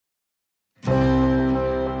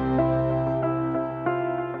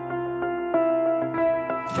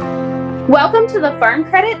Welcome to the Farm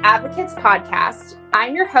Credit Advocates Podcast.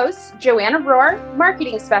 I'm your host, Joanna Rohr,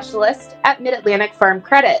 Marketing Specialist at Mid-Atlantic Farm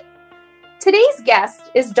Credit. Today's guest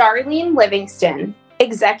is Darlene Livingston,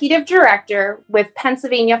 Executive Director with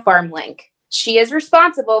Pennsylvania FarmLink. She is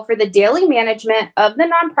responsible for the daily management of the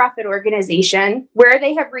nonprofit organization, where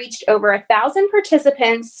they have reached over 1,000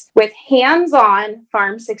 participants with hands-on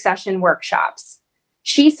farm succession workshops.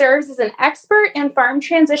 She serves as an expert in farm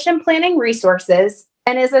transition planning resources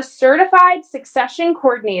and is a certified succession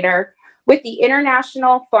coordinator with the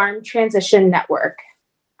International Farm Transition Network.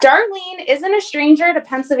 Darlene isn't a stranger to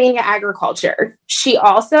Pennsylvania agriculture. She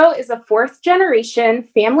also is a fourth-generation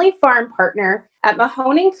family farm partner at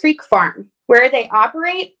Mahoning Creek Farm, where they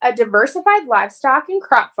operate a diversified livestock and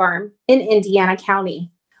crop farm in Indiana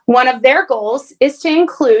County. One of their goals is to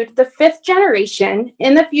include the fifth generation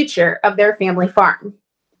in the future of their family farm.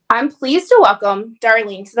 I'm pleased to welcome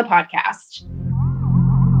Darlene to the podcast.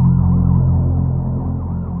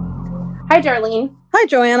 Hi, Darlene. Hi,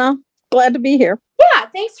 Joanna. Glad to be here. Yeah,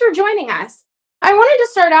 thanks for joining us. I wanted to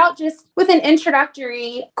start out just with an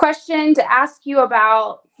introductory question to ask you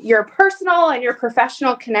about your personal and your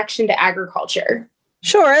professional connection to agriculture.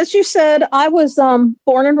 Sure. As you said, I was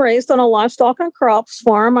born and raised on a livestock and crops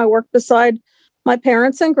farm. I worked beside my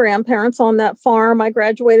parents and grandparents on that farm. I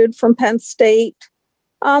graduated from Penn State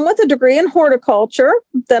with a degree in horticulture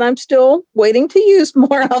that I'm still waiting to use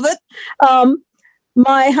more of it.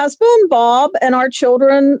 My husband, Bob, and our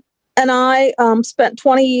children and I spent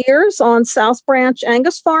 20 years on South Branch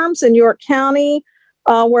Angus Farms in York County,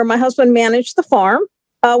 where my husband managed the farm.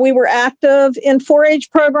 We were active in 4-H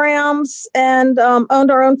programs and owned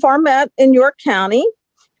our own farmette in York County.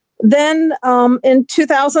 Then in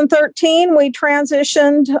 2013, we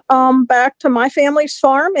transitioned back to my family's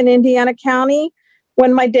farm in Indiana County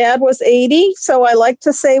when my dad was 80. So I like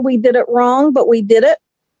to say we did it wrong, but we did it.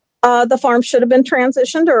 The farm should have been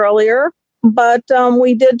transitioned earlier, but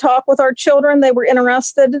we did talk with our children. They were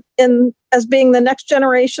interested in as being the next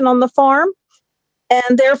generation on the farm.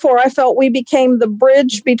 And therefore, I felt we became the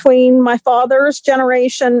bridge between my father's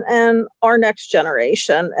generation and our next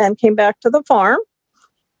generation and came back to the farm.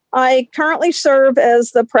 I currently serve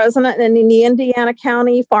as the president in the Indiana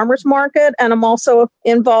County Farmers Market, and I'm also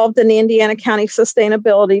involved in the Indiana County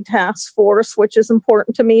Sustainability Task Force, which is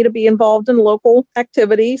important to me to be involved in local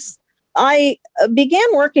activities. I began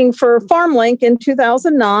working for FarmLink in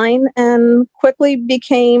 2009 and quickly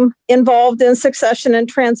became involved in succession and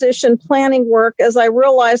transition planning work as I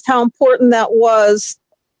realized how important that was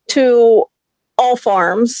to all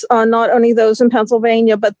farms, not only those in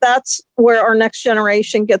Pennsylvania, but that's where our next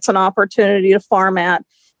generation gets an opportunity to farm at,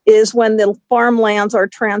 is when the farmlands are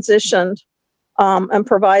transitioned and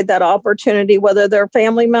provide that opportunity, whether they're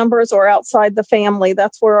family members or outside the family.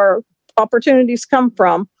 That's where our opportunities come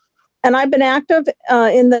from. And I've been active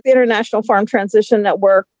in the International Farm Transition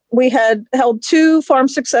Network. We had held 2 farm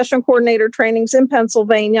succession coordinator trainings in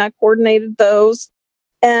Pennsylvania. I coordinated those.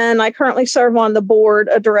 And I currently serve on the board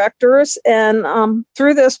of directors. And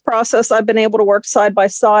through this process, I've been able to work side by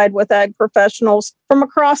side with ag professionals from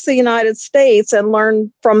across the United States and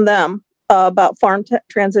learn from them about farm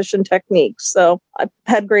transition techniques. So I've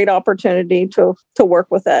had great opportunity to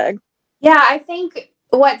work with ag. Yeah, I think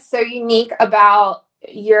what's so unique about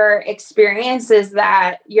your experience is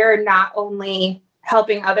that you're not only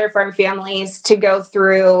helping other farm families to go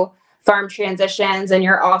through farm transitions, and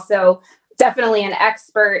you're also definitely an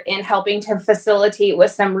expert in helping to facilitate with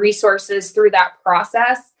some resources through that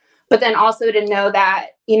process, but then also to know that,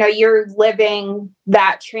 you're living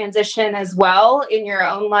that transition as well in your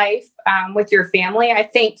own life with your family, I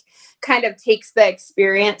think kind of takes the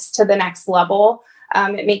experience to the next level.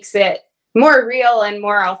 It makes it more real and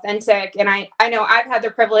more authentic. And I know I've had the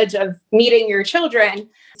privilege of meeting your children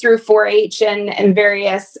through 4-H and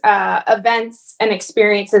various events and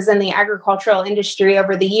experiences in the agricultural industry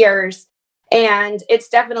over the years. And it's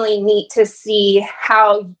definitely neat to see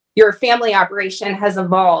how your family operation has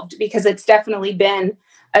evolved, because it's definitely been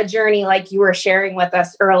a journey like you were sharing with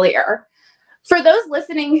us earlier. For those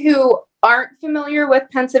listening who aren't familiar with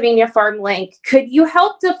Pennsylvania FarmLink, could you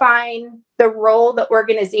help define the role the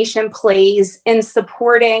organization plays in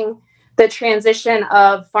supporting the transition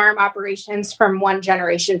of farm operations from one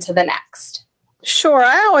generation to the next? Sure.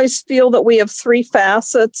 I always feel that we have 3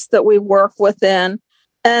 facets that we work within.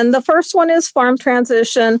 And the first one is farm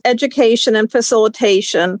transition, education, and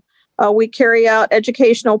facilitation. We carry out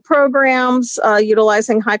educational programs,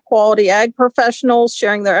 utilizing high-quality ag professionals,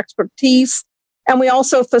 sharing their expertise. And we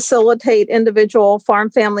also facilitate individual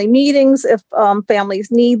farm family meetings if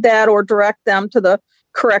families need that, or direct them to the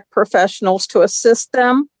correct professionals to assist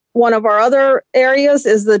them. One of our other areas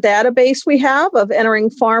is the database we have of entering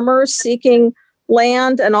farmers seeking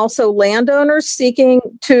land and also landowners seeking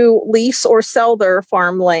to lease or sell their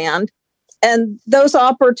farmland. And those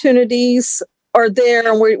opportunities are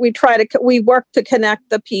there, and we work to connect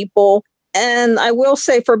the people. And I will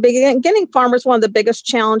say, for beginning farmers, one of the biggest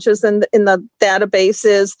challenges in the database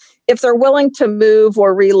is if they're willing to move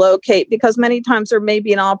or relocate, because many times there may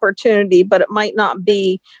be an opportunity, but it might not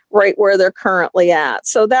be right where they're currently at.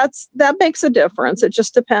 So that makes a difference. It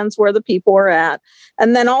just depends where the people are at.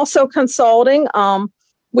 And then also consulting.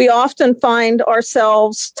 We often find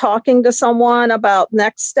ourselves talking to someone about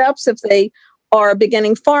next steps if they are a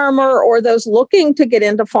beginning farmer or those looking to get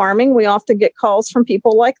into farming. We often get calls from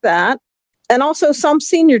people like that. And also some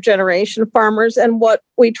senior generation farmers. And what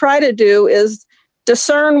we try to do is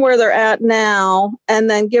discern where they're at now and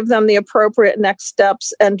then give them the appropriate next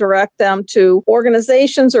steps and direct them to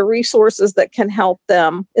organizations or resources that can help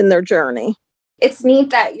them in their journey. It's neat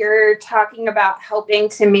that you're talking about helping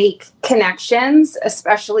to make connections,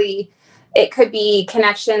 especially it could be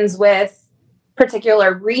connections with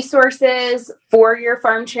particular resources for your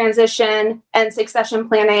farm transition and succession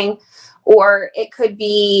planning, or it could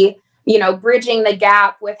be bridging the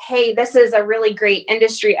gap with, hey, this is a really great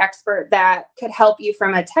industry expert that could help you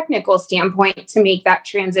from a technical standpoint to make that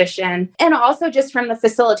transition. And also just from the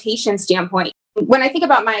facilitation standpoint. When I think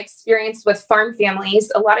about my experience with farm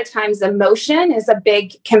families, a lot of times emotion is a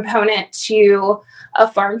big component to a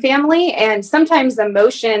farm family. And sometimes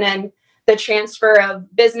emotion and the transfer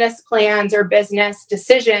of business plans or business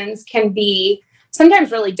decisions can be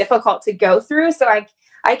sometimes really difficult to go through. So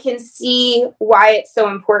I can see why it's so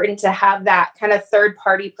important to have that kind of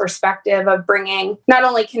third-party perspective of bringing not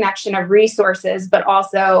only connection of resources, but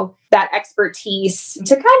also that expertise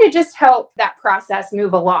to kind of just help that process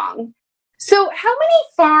move along. So how many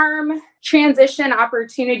farm transition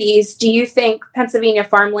opportunities do you think Pennsylvania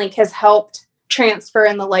FarmLink has helped transfer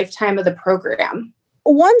in the lifetime of the program?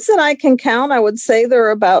 Ones that I can count, I would say there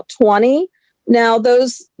are about 20. Now,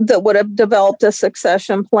 those that would have developed a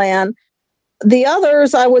succession plan. The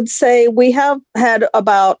others, I would say we have had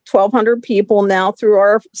about 1,200 people now through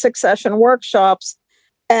our succession workshops.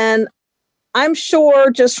 And I'm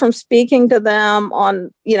sure just from speaking to them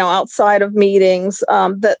on, outside of meetings,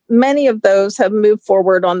 that many of those have moved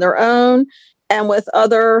forward on their own and with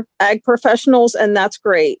other ag professionals. And that's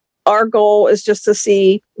great. Our goal is just to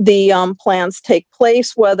see the plans take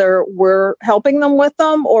place, whether we're helping them with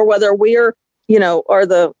them or whether we're, are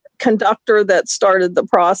the conductor that started the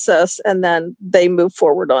process and then they move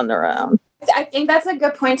forward on their own. I think that's a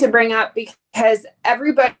good point to bring up because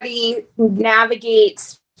everybody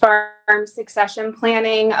navigates farm succession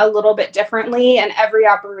planning a little bit differently, and every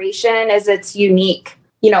operation is its unique,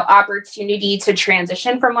 opportunity to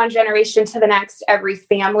transition from one generation to the next. Every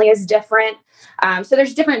family is different. So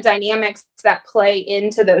there's different dynamics that play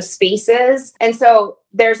into those spaces. And so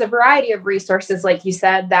there's a variety of resources, like you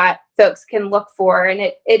said, that folks can look for. And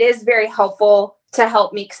it is very helpful to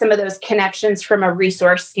help make some of those connections from a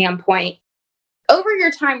resource standpoint. Over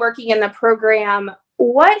your time working in the program,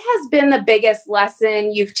 what has been the biggest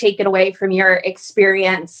lesson you've taken away from your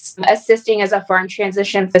experience assisting as a farm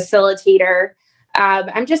transition facilitator?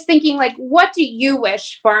 I'm just thinking, what do you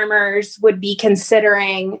wish farmers would be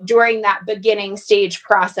considering during that beginning stage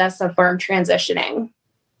process of farm transitioning?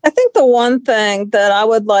 I think the one thing that I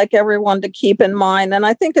would like everyone to keep in mind, and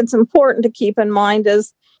I think it's important to keep in mind,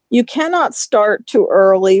 is you cannot start too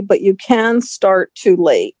early, but you can start too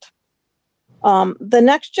late. The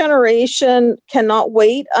next generation cannot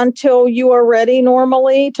wait until you are ready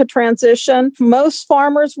normally to transition. Most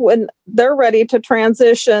farmers, when they're ready to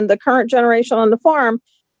transition, the current generation on the farm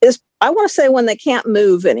is, I want to say, when they can't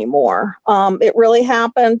move anymore. It really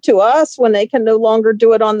happened to us when they can no longer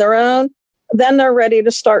do it on their own. Then they're ready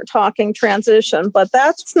to start talking transition. But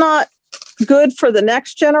that's not good for the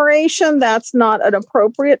next generation. That's not an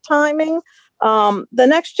appropriate timing. The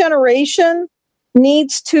next generation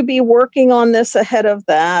needs to be working on this ahead of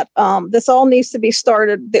that. This all needs to be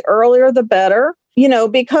started the earlier, the better,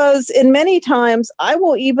 because in many times I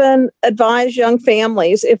will even advise young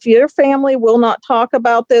families, if your family will not talk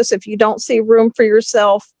about this, if you don't see room for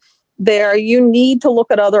yourself there, you need to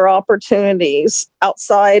look at other opportunities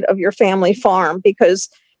outside of your family farm because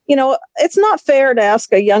it's not fair to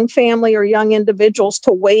ask a young family or young individuals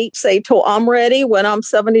to wait, say, till I'm ready when I'm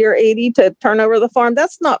 70 or 80 to turn over the farm.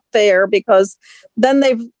 That's not fair because then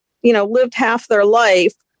they've, lived half their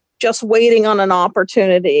life just waiting on an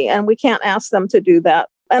opportunity. And we can't ask them to do that.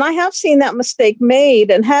 And I have seen that mistake made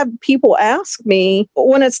and had people ask me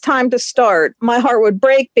when it's time to start. My heart would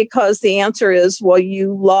break because the answer is, well,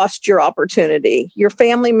 you lost your opportunity. Your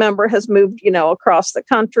family member has moved, across the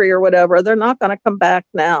country or whatever. They're not going to come back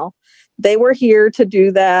now. They were here to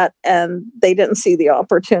do that and they didn't see the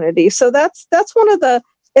opportunity. So that's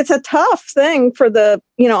it's a tough thing for the,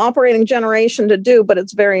 operating generation to do, but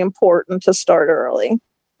it's very important to start early.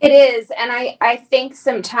 It is. And I think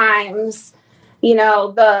sometimes,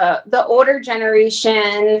 the older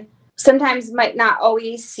generation sometimes might not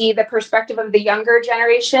always see the perspective of the younger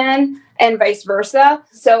generation and vice versa.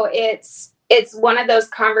 So it's one of those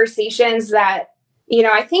conversations that,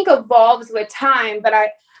 I think evolves with time, but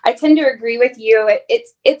I tend to agree with you.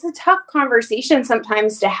 It's a tough conversation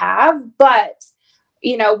sometimes to have, but,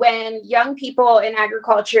 when young people in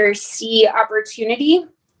agriculture see opportunity,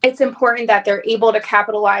 it's important that they're able to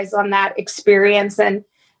capitalize on that experience and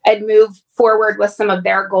move forward with some of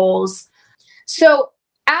their goals. So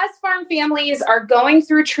as farm families are going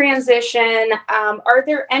through transition, are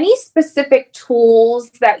there any specific tools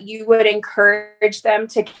that you would encourage them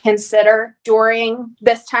to consider during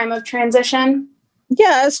this time of transition?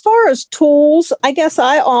 Yeah, as far as tools, I guess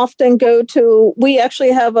I often we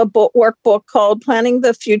actually have a workbook called Planning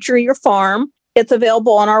the Future of Your Farm. It's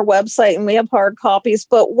available on our website and we have hard copies.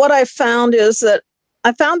 But what I found is that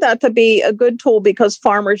I found that to be a good tool because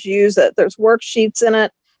farmers use it. There's worksheets in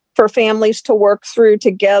it for families to work through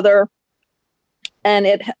together. And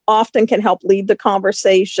it often can help lead the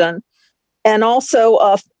conversation. And also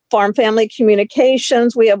Farm Family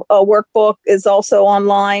Communications, we have a workbook is also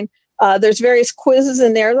online. There's various quizzes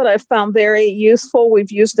in there that I've found very useful.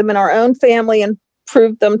 We've used them in our own family and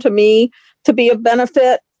proved them to me to be of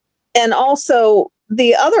benefit. And also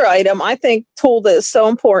the other item I think tool that is so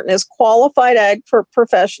important is qualified ag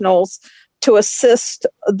professionals to assist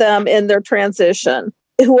them in their transition.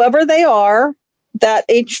 Whoever they are, that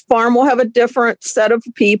each farm will have a different set of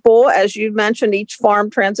people. As you mentioned, each farm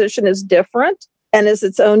transition is different and is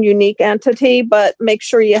its own unique entity, but make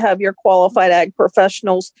sure you have your qualified ag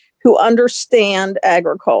professionals who understand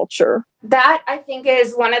agriculture. That I think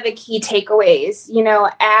is one of the key takeaways,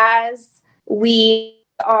 as we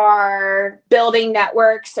are building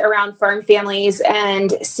networks around farm families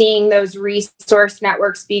and seeing those resource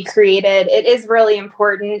networks be created, it is really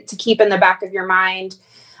important to keep in the back of your mind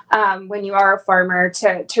when you are a farmer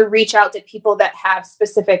to reach out to people that have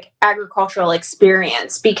specific agricultural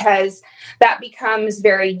experience, because that becomes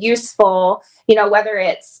very useful, whether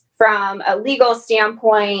it's from a legal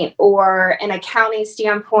standpoint or an accounting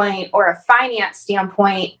standpoint or a finance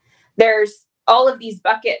standpoint. There's all of these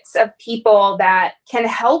buckets of people that can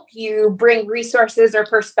help you bring resources or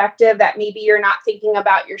perspective that maybe you're not thinking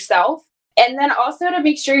about yourself. And then also to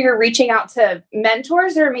make sure you're reaching out to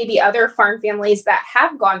mentors or maybe other farm families that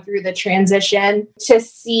have gone through the transition to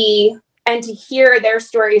see and to hear their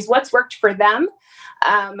stories, what's worked for them.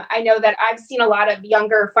 I know that I've seen a lot of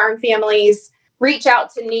younger farm families reach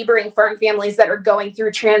out to neighboring farm families that are going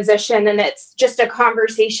through transition. And it's just a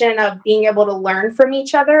conversation of being able to learn from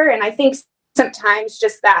each other. And I think sometimes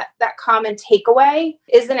just that common takeaway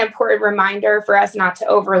is an important reminder for us not to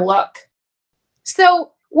overlook.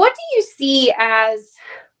 So what do you see as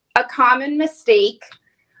a common mistake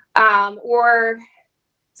or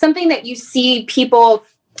something that you see people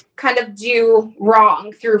kind of do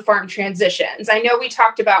wrong through farm transitions? I know we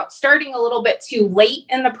talked about starting a little bit too late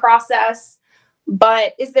in the process,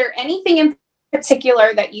 but is there anything in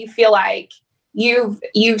particular that you feel like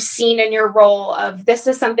you've seen in your role of this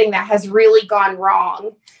is something that has really gone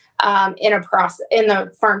wrong in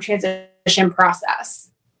the farm transition process?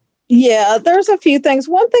 Yeah, there's a few things.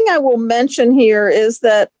 One thing I will mention here is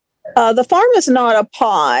that the farm is not a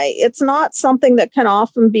pie. It's not something that can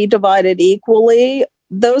often be divided equally.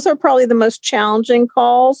 Those are probably the most challenging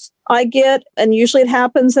calls I get, and usually it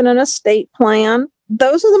happens in an estate plan.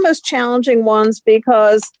 Those are the most challenging ones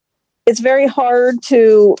because it's very hard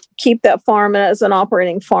to keep that farm as an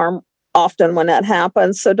operating farm often when that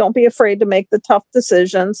happens. So don't be afraid to make the tough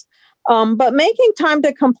decisions. But making time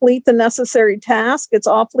to complete the necessary task, it's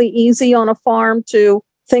awfully easy on a farm to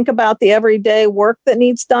think about the everyday work that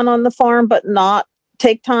needs done on the farm, but not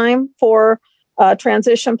take time for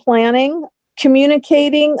transition planning.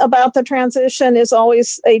 Communicating about the transition is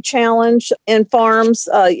always a challenge in farms.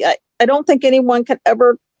 I don't think anyone can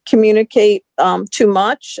ever communicate too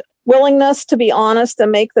much. Willingness to be honest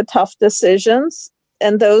and make the tough decisions.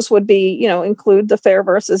 And those would be, include the fair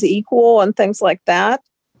versus equal and things like that.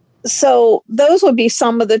 So those would be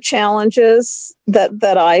some of the challenges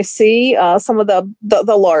that I see, some of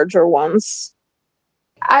the larger ones.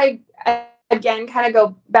 I again, kind of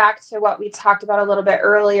go back to what we talked about a little bit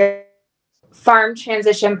earlier. Farm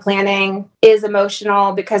transition planning is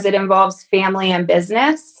emotional because it involves family and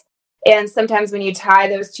business. And sometimes when you tie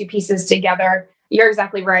those two pieces together, you're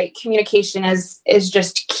exactly right. Communication is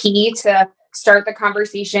just key to start the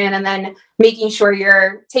conversation, and then making sure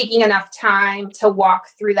you're taking enough time to walk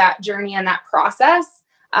through that journey and that process.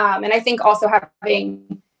 And I think also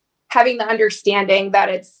having the understanding that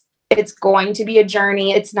it's going to be a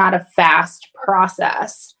journey. It's not a fast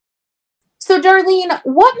process. So, Darlene,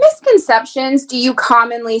 what misconceptions do you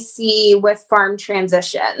commonly see with farm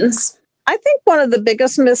transitions? I think one of the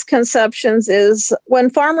biggest misconceptions is when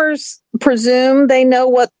farmers presume they know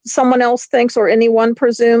what someone else thinks, or anyone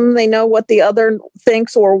presume they know what the other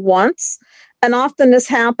thinks or wants. And often this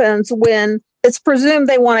happens when it's presumed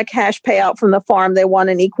they want a cash payout from the farm. They want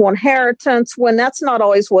an equal inheritance, when that's not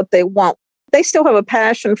always what they want. They still have a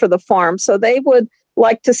passion for the farm, so they would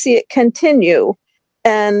like to see it continue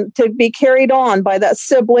and to be carried on by that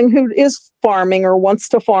sibling who is farming or wants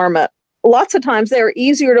to farm it. Lots of times they're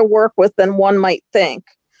easier to work with than one might think.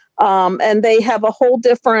 And they have a whole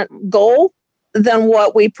different goal than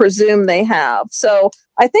what we presume they have. So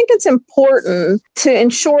I think it's important to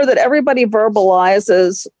ensure that everybody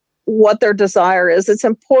verbalizes what their desire is. It's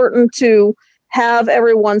important to have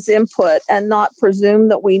everyone's input and not presume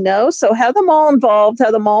that we know. So have them all involved,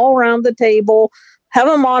 have them all around the table, have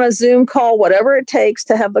them on a Zoom call, whatever it takes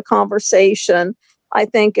to have the conversation, I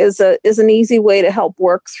think is an easy way to help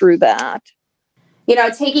work through that.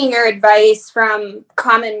 Taking your advice from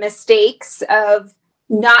common mistakes of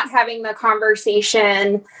not having the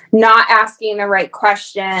conversation, not asking the right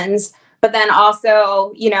questions, but then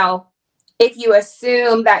also, if you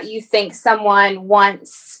assume that you think someone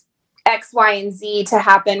wants X, Y, and Z to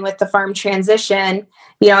happen with the farm transition,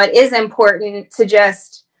 it is important to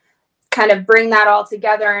just kind of bring that all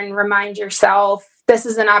together and remind yourself this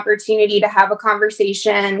is an opportunity to have a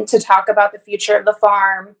conversation, to talk about the future of the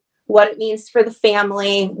farm, what it means for the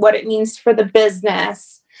family, what it means for the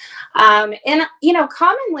business.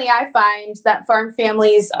 Commonly I find that farm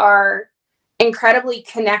families are incredibly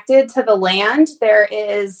connected to the land. There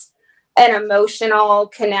is an emotional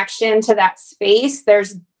connection to that space.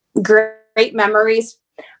 There's great memories,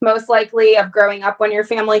 most likely, of growing up on your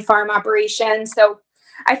family farm operation. So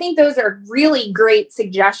I think those are really great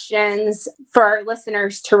suggestions for our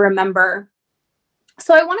listeners to remember.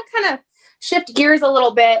 So I want to kind of shift gears a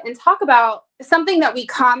little bit and talk about something that we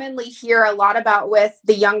commonly hear a lot about with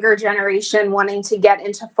the younger generation wanting to get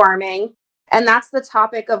into farming. And that's the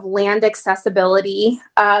topic of land accessibility.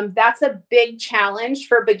 That's a big challenge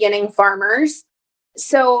for beginning farmers.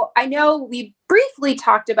 So I know we briefly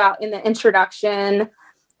talked about in the introduction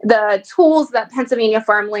the tools that Pennsylvania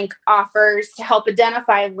FarmLink offers to help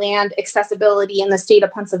identify land accessibility in the state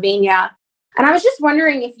of Pennsylvania. And I was just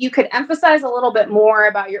wondering if you could emphasize a little bit more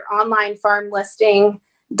about your online farm listing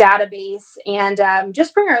database and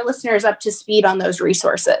just bring our listeners up to speed on those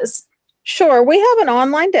resources. Sure. We have an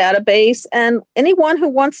online database, and anyone who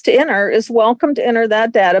wants to enter is welcome to enter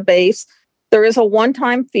that database. There is a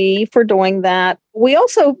one-time fee for doing that. We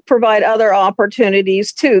also provide other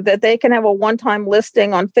opportunities too, that they can have a one-time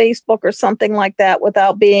listing on Facebook or something like that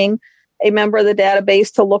without being a member of the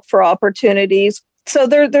database to look for opportunities. So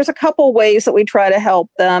there's a couple ways that we try to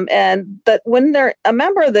help them. And that when they're a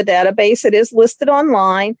member of the database, it is listed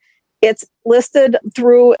online. It's listed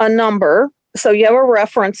through a number. So you have a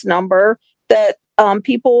reference number that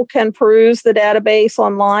people can peruse the database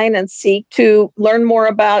online and seek to learn more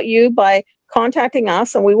about you by contacting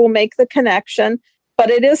us, and we will make the connection. But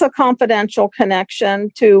it is a confidential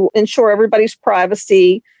connection to ensure everybody's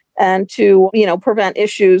privacy and to, prevent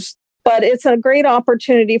issues. But it's a great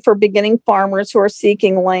opportunity for beginning farmers who are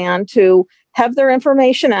seeking land to have their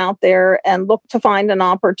information out there and look to find an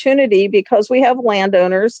opportunity, because we have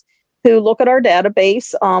landowners who look at our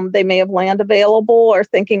database. They may have land available or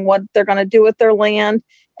thinking what they're going to do with their land,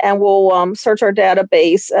 and we'll search our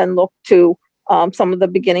database and look to some of the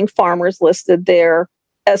beginning farmers listed there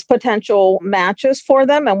as potential matches for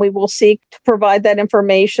them. And we will seek to provide that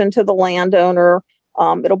information to the landowner.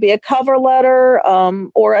 It'll be a cover letter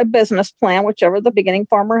or a business plan, whichever the beginning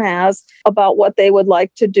farmer has, about what they would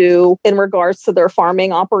like to do in regards to their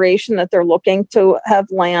farming operation that they're looking to have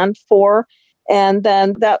land for. And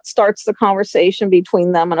then that starts the conversation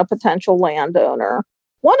between them and a potential landowner.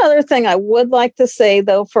 One other thing I would like to say,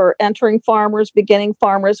 though, for entering farmers, beginning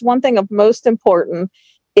farmers, one thing of most important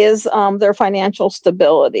is their financial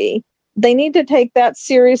stability. They need to take that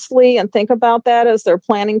seriously and think about that as they're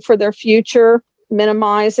planning for their future,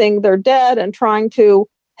 minimizing their debt and trying to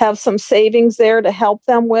have some savings there to help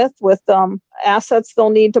them with assets they'll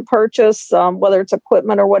need to purchase, whether it's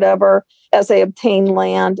equipment or whatever, as they obtain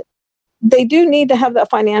land. They do need to have that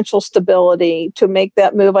financial stability to make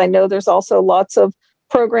that move. I know there's also lots of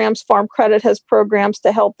programs. Farm Credit has programs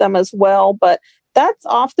to help them as well, but that's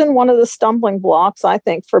often one of the stumbling blocks, I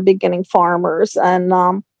think, for beginning farmers. And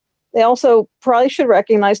they also probably should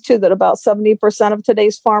recognize, too, that about 70% of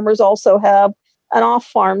today's farmers also have an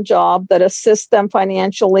off-farm job that assists them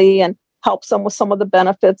financially and helps them with some of the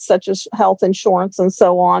benefits, such as health insurance and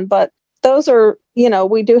so on. But those are,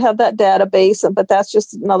 we do have that database, but that's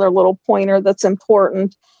just another little pointer that's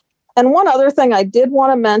important. And one other thing I did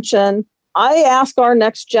want to mention, I ask our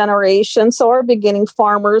next generation, so our beginning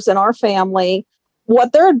farmers in our family,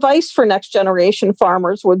 what their advice for next generation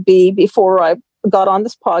farmers would be before I got on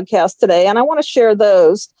this podcast today. And I want to share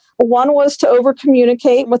those. One was to over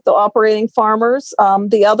communicate with the operating farmers.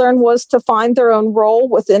 The other one was to find their own role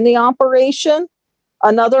within the operation.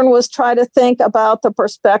 Another one was try to think about the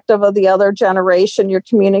perspective of the other generation you're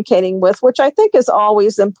communicating with, which I think is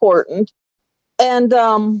always important. And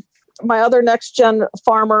my other next gen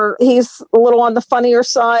farmer, he's a little on the funnier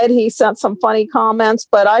side. He sent some funny comments,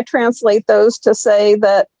 but I translate those to say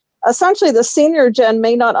that essentially the senior gen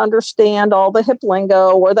may not understand all the hip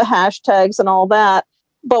lingo or the hashtags and all that.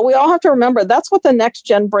 But we all have to remember that's what the next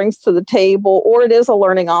gen brings to the table, or it is a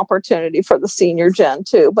learning opportunity for the senior gen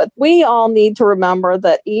too. But we all need to remember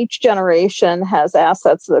that each generation has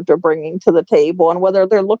assets that they're bringing to the table, and whether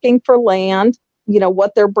they're looking for land,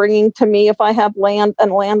 what they're bringing to me, if I have land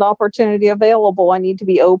and land opportunity available, I need to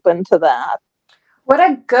be open to that. What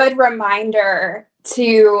a good reminder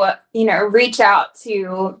to, reach out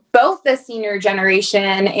to both the senior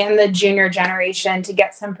generation and the junior generation to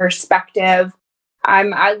get some perspective.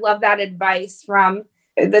 I love that advice from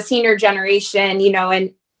the senior generation,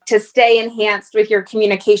 and to stay enhanced with your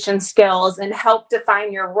communication skills and help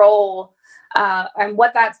define your role and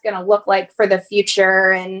what that's going to look like for the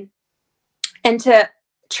future, and to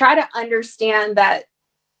try to understand that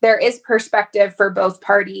there is perspective for both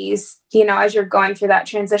parties, as you're going through that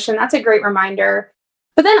transition. That's a great reminder.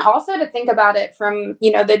 But then also to think about it from,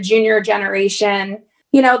 the junior generation,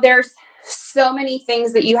 there's so many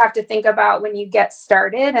things that you have to think about when you get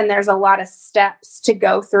started, and there's a lot of steps to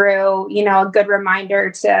go through. A good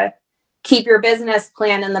reminder to keep your business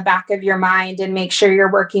plan in the back of your mind and make sure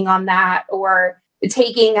you're working on that, or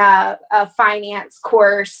taking a finance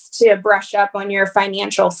course to brush up on your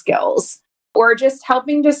financial skills, or just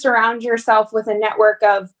helping to surround yourself with a network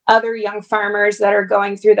of other young farmers that are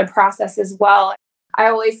going through the process as well. I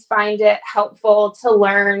always find it helpful to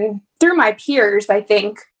learn through my peers. I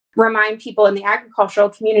think remind people in the agricultural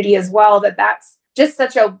community as well that that's just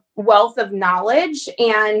such a wealth of knowledge,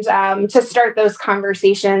 and to start those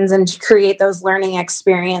conversations and to create those learning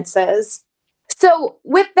experiences. So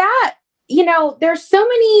with that, there's so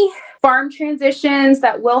many farm transitions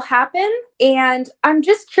that will happen. And I'm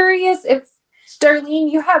just curious if,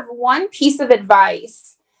 Darlene, you have one piece of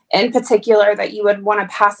advice in particular that you would want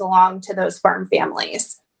to pass along to those farm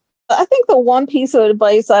families. I think the one piece of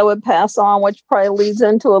advice I would pass on, which probably leads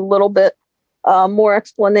into a little bit more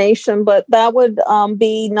explanation, but that would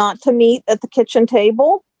be not to meet at the kitchen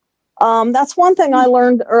table. That's one thing I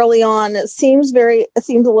learned early on. It seems a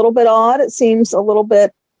little bit odd. It seems a little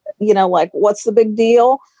bit, like, what's the big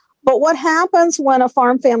deal? But what happens when a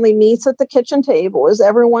farm family meets at the kitchen table is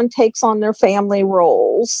everyone takes on their family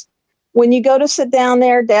roles. When you go to sit down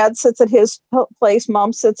there, dad sits at his place,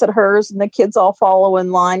 mom sits at hers, and the kids all follow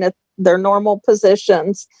in line at their normal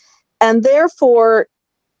positions. And therefore,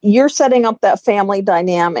 you're setting up that family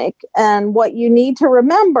dynamic. And what you need to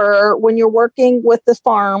remember when you're working with the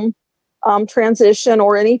farm transition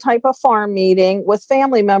or any type of farm meeting with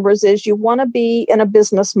family members is you want to be in a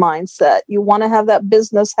business mindset. You want to have that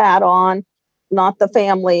business hat on, not the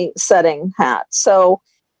family setting hat. So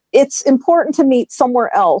it's important to meet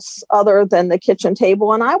somewhere else other than the kitchen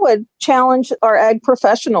table. And I would challenge our ag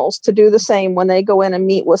professionals to do the same when they go in and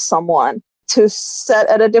meet with someone, to sit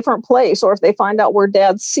at a different place. Or if they find out where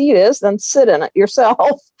dad's seat is, then sit in it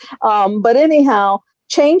yourself. But anyhow,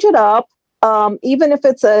 change it up. Even if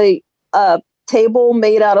it's a table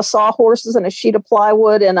made out of sawhorses and a sheet of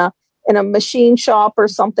plywood in a machine shop or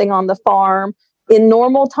something on the farm. In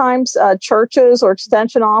normal times, churches or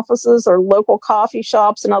extension offices or local coffee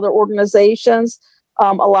shops and other organizations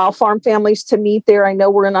allow farm families to meet there. I know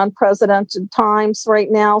we're in unprecedented times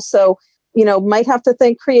right now, so might have to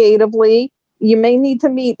think creatively. You may need to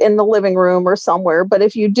meet in the living room or somewhere, but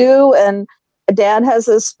if you do and dad has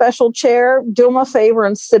a special chair, do him a favor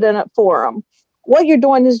and sit in it for him. What you're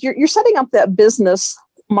doing is you're setting up that business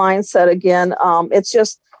mindset again. It's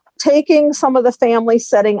just taking some of the family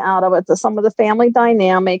setting out of it, some of the family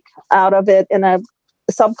dynamic out of it in a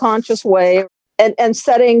subconscious way, and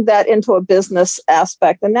setting that into a business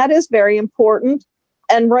aspect. And that is very important.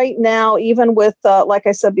 And right now, even with, like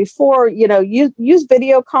I said before, use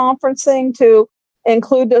video conferencing to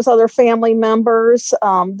include those other family members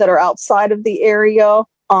that are outside of the area.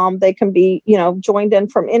 They can be, joined in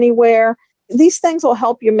from anywhere. These things will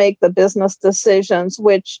help you make the business decisions,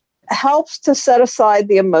 which helps to set aside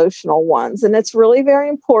the emotional ones. And it's really very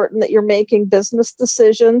important that you're making business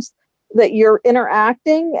decisions, that you're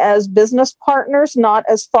interacting as business partners, not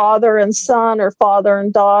as father and son or father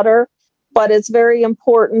and daughter. But it's very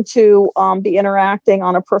important to be interacting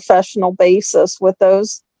on a professional basis with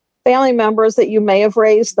those family members that you may have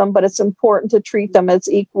raised them, but it's important to treat them as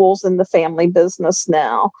equals in the family business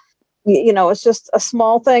now. It's just a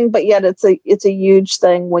small thing, but yet it's a huge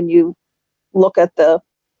thing when you look at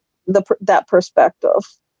that perspective.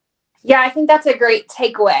 Yeah, I think that's a great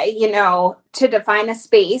takeaway, to define a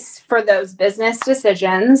space for those business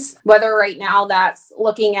decisions, whether right now that's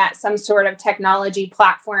looking at some sort of technology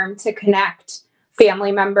platform to connect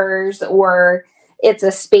family members, or it's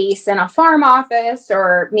a space in a farm office,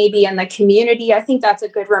 or maybe in the community. I think that's a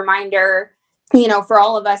good reminder, for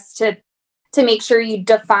all of us to make sure you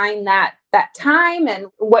define that time and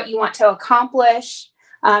what you want to accomplish.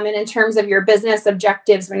 And in terms of your business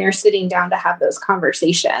objectives when you're sitting down to have those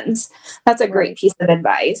conversations. That's a great piece of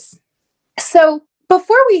advice. So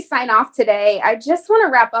before we sign off today, I just want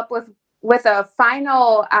to wrap up with a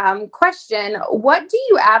final question. What do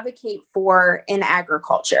you advocate for in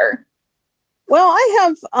agriculture? Well, I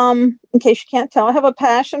have, in case you can't tell, I have a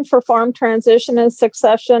passion for farm transition and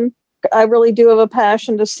succession. I really do have a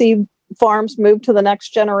passion to see farms move to the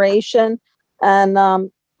next generation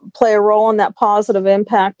and play a role in that positive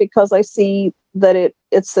impact, because I see that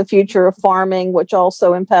it's the future of farming, which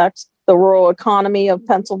also impacts the rural economy of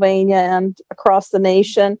Pennsylvania and across the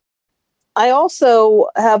nation. I also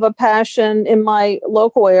have a passion in my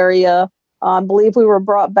local area. I believe we were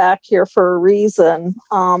brought back here for a reason,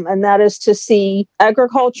 and that is to see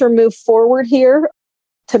agriculture move forward here.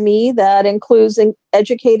 To me, that includes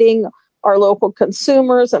educating our local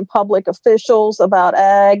consumers and public officials about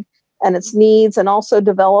ag and its needs, and also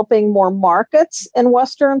developing more markets in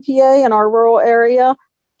Western PA in our rural area,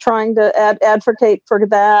 trying to advocate for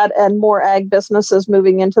that and more ag businesses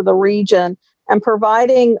moving into the region, and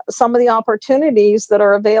providing some of the opportunities that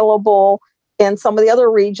are available in some of the other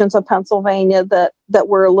regions of Pennsylvania that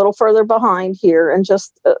we're a little further behind here. And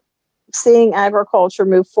just seeing agriculture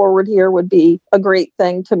move forward here would be a great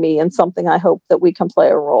thing to me, and something I hope that we can play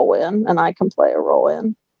a role in, and I can play a role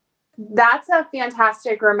in. That's a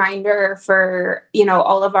fantastic reminder for,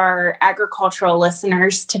 all of our agricultural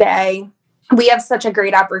listeners today. We have such a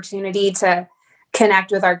great opportunity to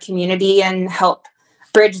connect with our community and help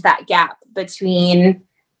bridge that gap between,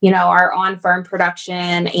 our on-farm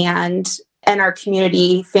production and our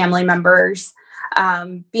community family members,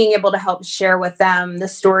 being able to help share with them the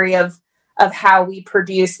story of how we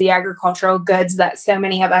produce the agricultural goods that so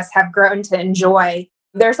many of us have grown to enjoy.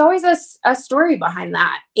 There's always a story behind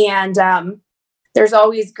that. And there's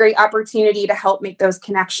always great opportunity to help make those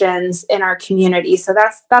connections in our community. So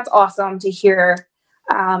that's awesome to hear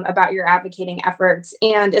about your advocating efforts.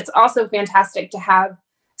 And it's also fantastic to have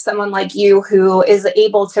someone like you who is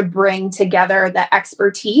able to bring together the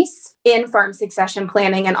expertise in farm succession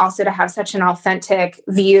planning, and also to have such an authentic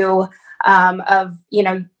view of,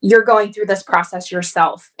 you're going through this process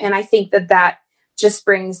yourself. And I think that just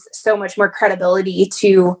brings so much more credibility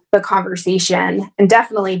to the conversation and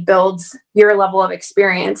definitely builds your level of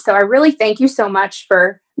experience. So I really thank you so much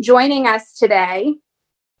for joining us today.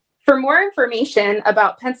 For more information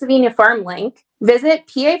about Pennsylvania FarmLink, visit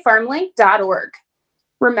pafarmlink.org.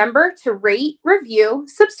 Remember to rate, review,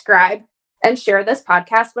 subscribe, and share this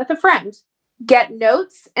podcast with a friend. Get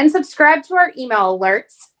notes and subscribe to our email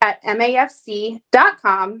alerts at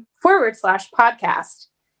mafc.com/podcast.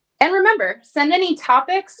 And remember, send any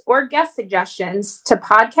topics or guest suggestions to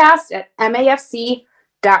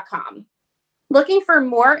podcast@mafc.com. Looking for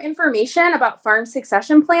more information about farm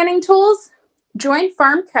succession planning tools? Join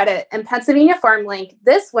Farm Credit and Pennsylvania FarmLink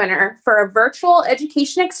this winter for a virtual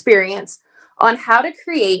education experience on how to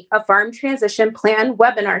create a farm transition plan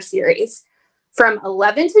webinar series from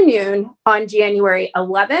 11 to noon on January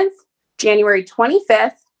 11th, January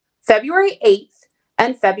 25th, February 8th,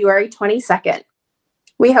 and February 22nd.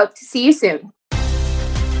 We hope to see you soon.